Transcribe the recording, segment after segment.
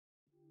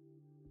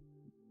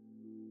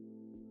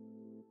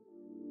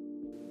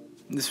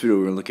In this video,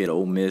 we're going to look at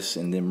Ole Miss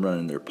and them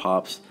running their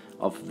pops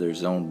off of their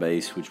zone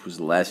base, which was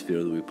the last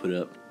video that we put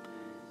up.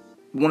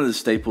 One of the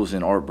staples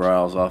in Art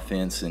Briles'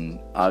 offense, and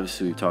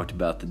obviously we've talked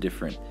about the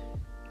different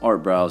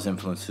Art Briles'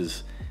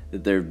 influences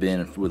that there have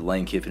been with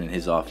Lane Kiffin and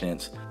his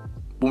offense.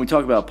 When we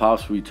talk about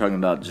pops, we're talking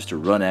about just a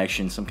run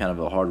action, some kind of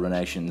a hard run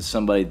action,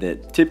 somebody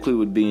that typically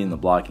would be in the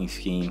blocking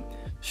scheme,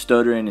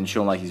 stuttering and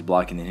showing like he's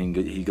blocking, and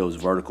he goes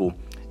vertical,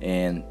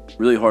 and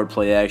really hard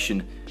play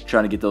action,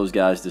 trying to get those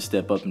guys to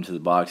step up into the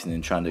box and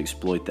then trying to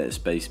exploit that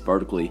space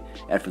vertically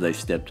after they've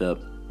stepped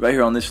up. Right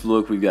here on this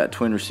look, we've got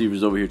twin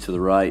receivers over here to the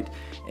right,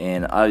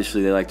 and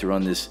obviously they like to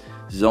run this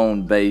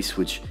zone base,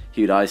 which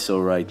he would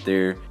ISO right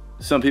there.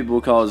 Some people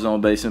will call it zone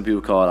base, some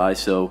people call it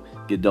ISO.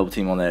 Get double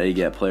team on that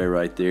A-gap player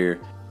right there.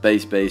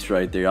 Base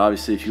right there.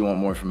 Obviously, if you want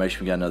more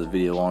information, we got another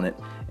video on it.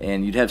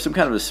 And you'd have some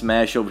kind of a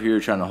smash over here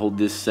trying to hold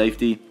this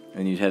safety,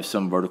 and you'd have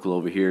some vertical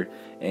over here.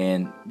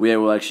 And we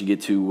will actually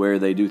get to where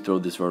they do throw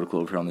this vertical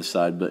over here on this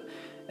side. But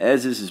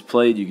as this is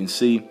played, you can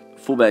see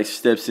fullback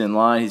steps in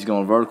line. He's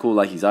going vertical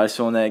like he's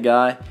ISOing that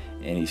guy,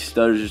 and he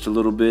stutters just a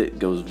little bit,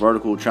 goes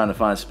vertical, trying to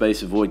find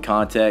space, avoid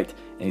contact,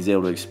 and he's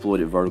able to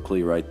exploit it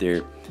vertically right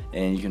there.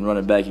 And you can run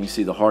it back. You can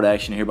see the hard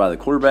action here by the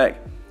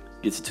quarterback.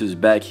 Gets it to his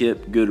back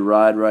hip, good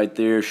ride right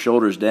there,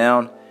 shoulders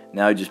down.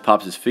 Now he just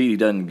pops his feet. He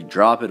doesn't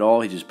drop at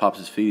all. He just pops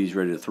his feet. He's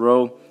ready to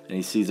throw, and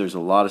he sees there's a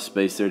lot of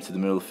space there to the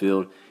middle of the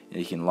field, and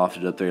he can loft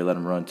it up there, let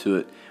him run to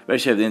it. We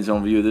actually have the end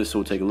zone view of this, so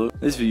we'll take a look.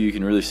 This view, you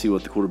can really see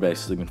what the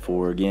quarterback's looking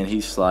for. Again,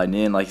 he's sliding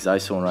in like he's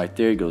ISOing right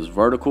there. He goes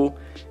vertical,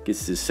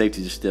 gets his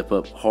safety to step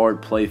up.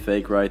 Hard play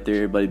fake right there.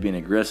 Everybody being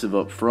aggressive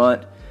up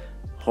front.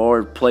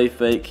 Hard play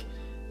fake.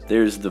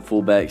 There's the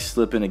fullback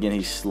slipping. Again,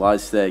 he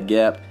slides to that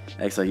gap,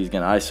 acts like he's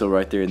going to ISO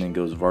right there, and then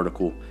goes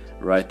vertical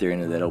right there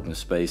into that open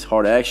space.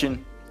 Hard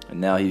action, and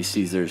now he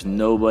sees there's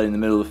nobody in the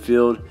middle of the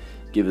field.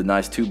 Give it a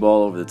nice two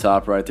ball over the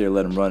top right there,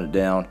 let him run it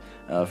down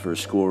for a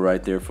score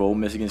right there for Ole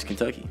Miss against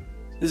Kentucky.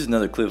 This is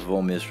another clip of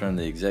Ole Miss running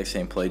the exact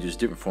same play, just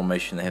different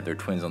formation. They have their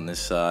twins on this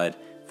side,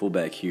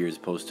 fullback here as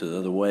opposed to the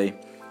other way.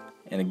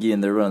 And again,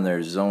 they're running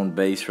their zone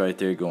base right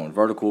there, going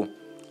vertical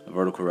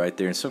right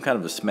there, and some kind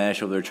of a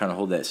smash over there trying to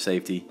hold that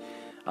safety.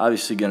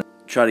 Obviously going to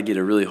try to get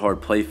a really hard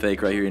play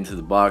fake right here into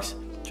the box.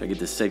 Try to get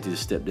the safety to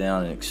step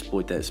down and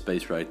exploit that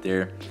space right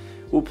there.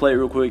 We'll play it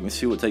real quick and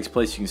see what takes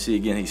place. You can see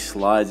again he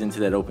slides into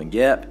that open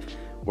gap.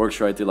 Works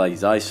right there like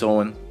he's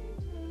ISOing.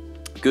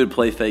 Good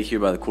play fake here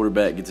by the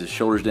quarterback. Gets his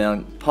shoulders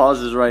down.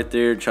 Pauses right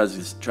there.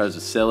 Tries to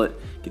sell it.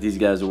 Get these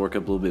guys to work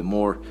up a little bit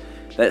more.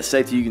 That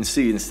safety, you can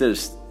see instead of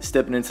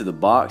stepping into the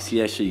box,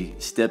 he actually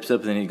steps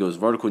up and then he goes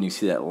vertical, and you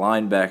see that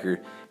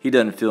linebacker. He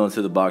doesn't fill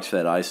into the box for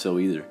that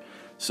ISO either.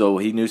 So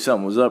he knew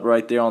something was up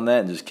right there on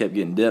that and just kept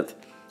getting depth.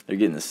 They're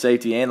getting the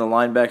safety and the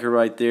linebacker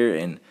right there.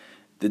 And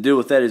the deal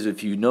with that is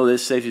if you know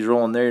this safety's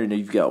rolling there, and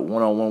you've got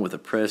one-on-one with a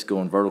press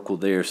going vertical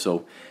there.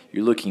 So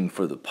you're looking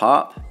for the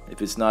pop.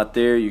 If it's not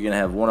there, you're going to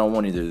have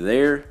one-on-one either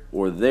there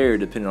or there,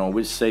 depending on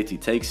which safety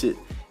takes it.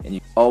 And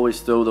you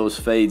always throw those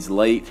fades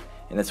late,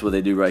 and that's what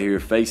they do right here.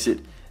 Face it.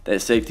 That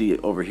safety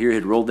over here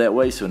had rolled that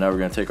way, so now we're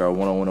going to take our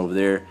one-on-one over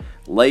there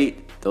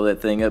late. Throw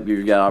that thing up.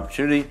 You've got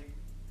opportunity.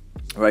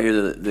 Right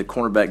here, the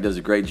cornerback does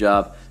a great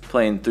job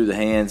playing through the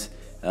hands,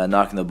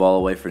 knocking the ball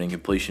away for an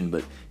incompletion.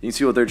 But you can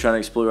see what they're trying to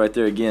exploit right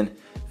there. Again,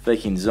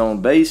 faking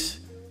zone base.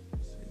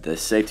 The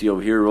safety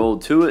over here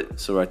rolled to it.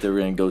 So right there,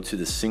 we're going to go to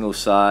the single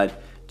side,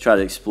 try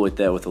to exploit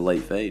that with a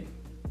late fade.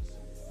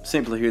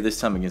 Same play here this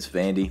time against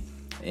Vandy.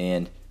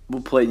 And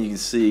we'll play, and you can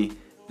see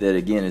that,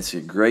 again, it's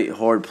a great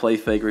hard play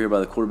fake right here by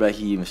the quarterback.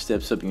 He even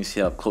steps up. You can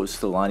see how close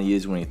to the line he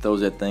is when he throws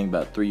that thing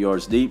about 3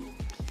 yards deep.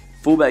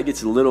 Fullback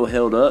gets a little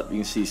held up. You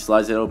can see he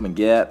slides that open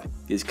gap.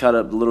 Gets caught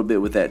up a little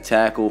bit with that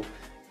tackle.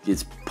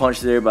 Gets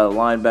punched there by the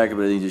linebacker,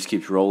 but then he just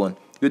keeps rolling.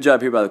 Good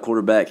job here by the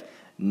quarterback,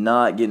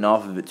 not getting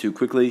off of it too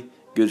quickly.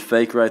 Good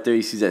fake right there.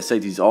 He sees that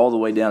safety's all the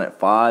way down at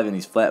 5, and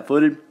he's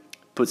flat-footed.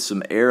 Puts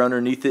some air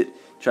underneath it.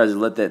 Tries to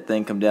let that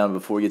thing come down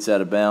before he gets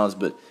out of bounds.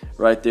 But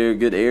right there,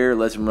 good air.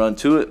 Lets him run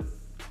to it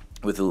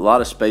with a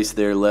lot of space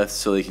there left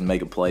so he can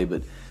make a play.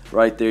 But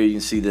right there, you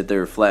can see that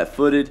they're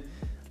flat-footed.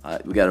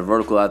 We got a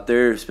vertical out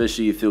there,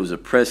 especially if it was a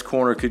press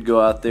corner, could go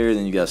out there.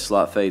 Then you got a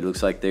slot fade,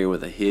 looks like there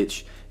with a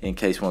hitch in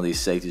case one of these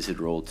safeties had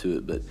rolled to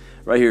it. But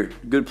right here,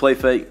 good play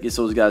fake, gets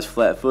those guys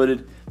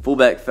flat-footed.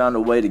 Fullback found a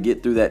way to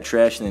get through that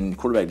trash, and then the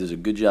quarterback does a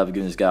good job of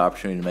giving this guy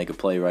opportunity to make a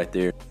play right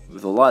there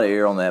with a lot of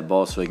air on that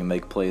ball so he can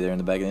make a play there in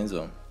the back of the end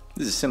zone.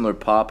 This is a similar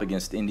pop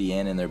against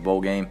Indiana in their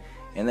bowl game,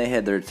 and they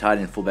had their tight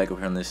end fullback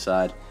over here on this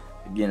side.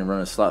 Again,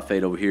 running a slot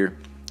fade over here.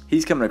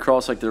 He's coming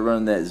across like they're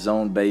running that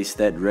zone base,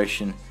 that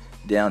direction,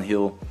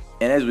 downhill.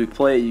 And as we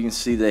play it, you can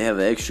see they have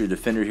an extra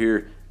defender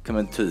here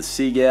coming to the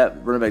C gap.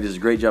 Running back does a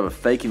great job of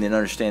faking and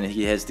understanding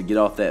he has to get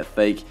off that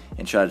fake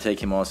and try to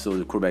take him on so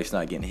the quarterback's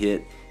not getting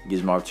hit. It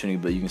gives him opportunity,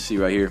 but you can see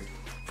right here,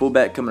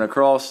 fullback coming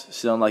across,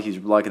 sounding like he's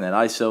blocking that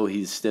ISO.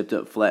 He's stepped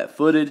up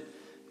flat-footed.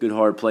 Good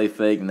hard play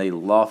fake, and they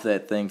loft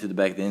that thing to the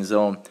back of the end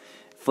zone.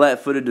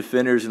 Flat-footed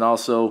defenders, and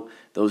also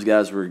those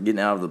guys were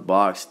getting out of the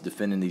box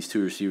defending these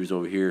two receivers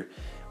over here,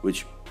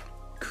 which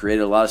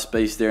created a lot of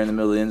space there in the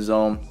middle of the end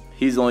zone.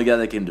 He's the only guy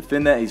that can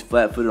defend that. He's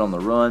flat-footed on the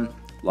run.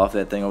 Loft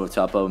that thing over the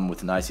top of him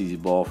with a nice easy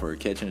ball for a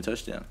catch and a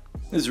touchdown.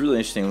 This is a really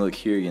interesting look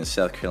here against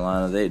South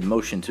Carolina. They had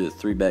motioned to a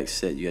 3-back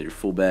set. You had your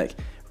fullback,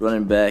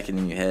 running back, and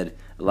then you had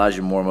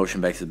Elijah Moore motion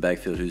back to the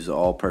backfield, who's an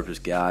all-purpose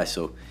guy.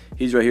 So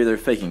he's right here. They're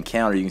faking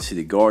counter. You can see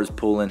the guards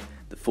pulling,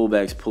 the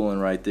fullback's pulling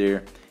right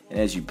there. And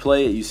as you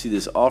play it, you see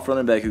this off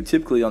running back who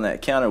typically on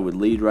that counter would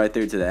lead right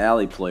there to the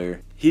alley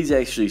player. He's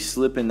actually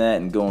slipping that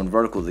and going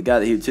vertical. The guy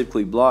that he would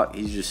typically block,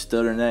 he's just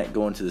stuttering that,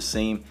 going to the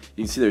seam.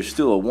 You can see there's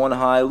still a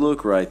one-high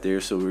look right there,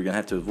 so we're going to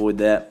have to avoid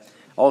that.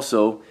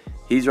 Also,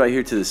 he's right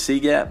here to the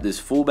C-gap. This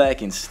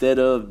fullback, instead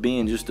of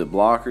being just a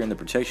blocker in the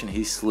protection,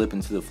 he's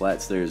slipping to the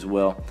flats there as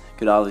well.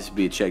 Could obviously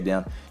be a check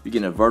down. You're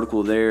getting a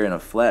vertical there and a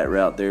flat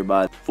route there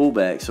by the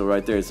fullback. So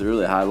right there, it's a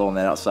really high low on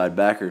that outside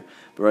backer.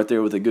 But right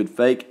there with a good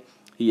fake,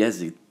 he has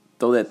to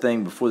throw that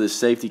thing before the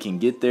safety can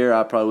get there.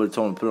 I probably would have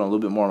told him to put it on a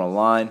little bit more on the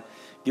line.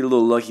 Get a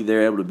little lucky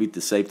there, able to beat the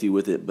safety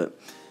with it. But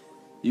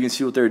you can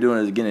see what they're doing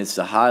is, again, it's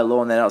a high-low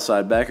on that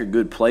outside backer.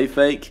 Good play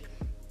fake.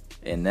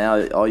 And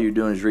now all you're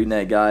doing is reading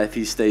that guy. If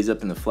he stays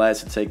up in the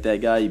flats and take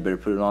that guy, you better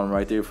put it on him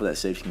right there before that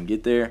safety can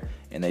get there.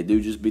 And they do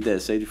just beat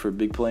that safety for a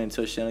big play and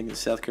touchdown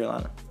against South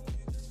Carolina.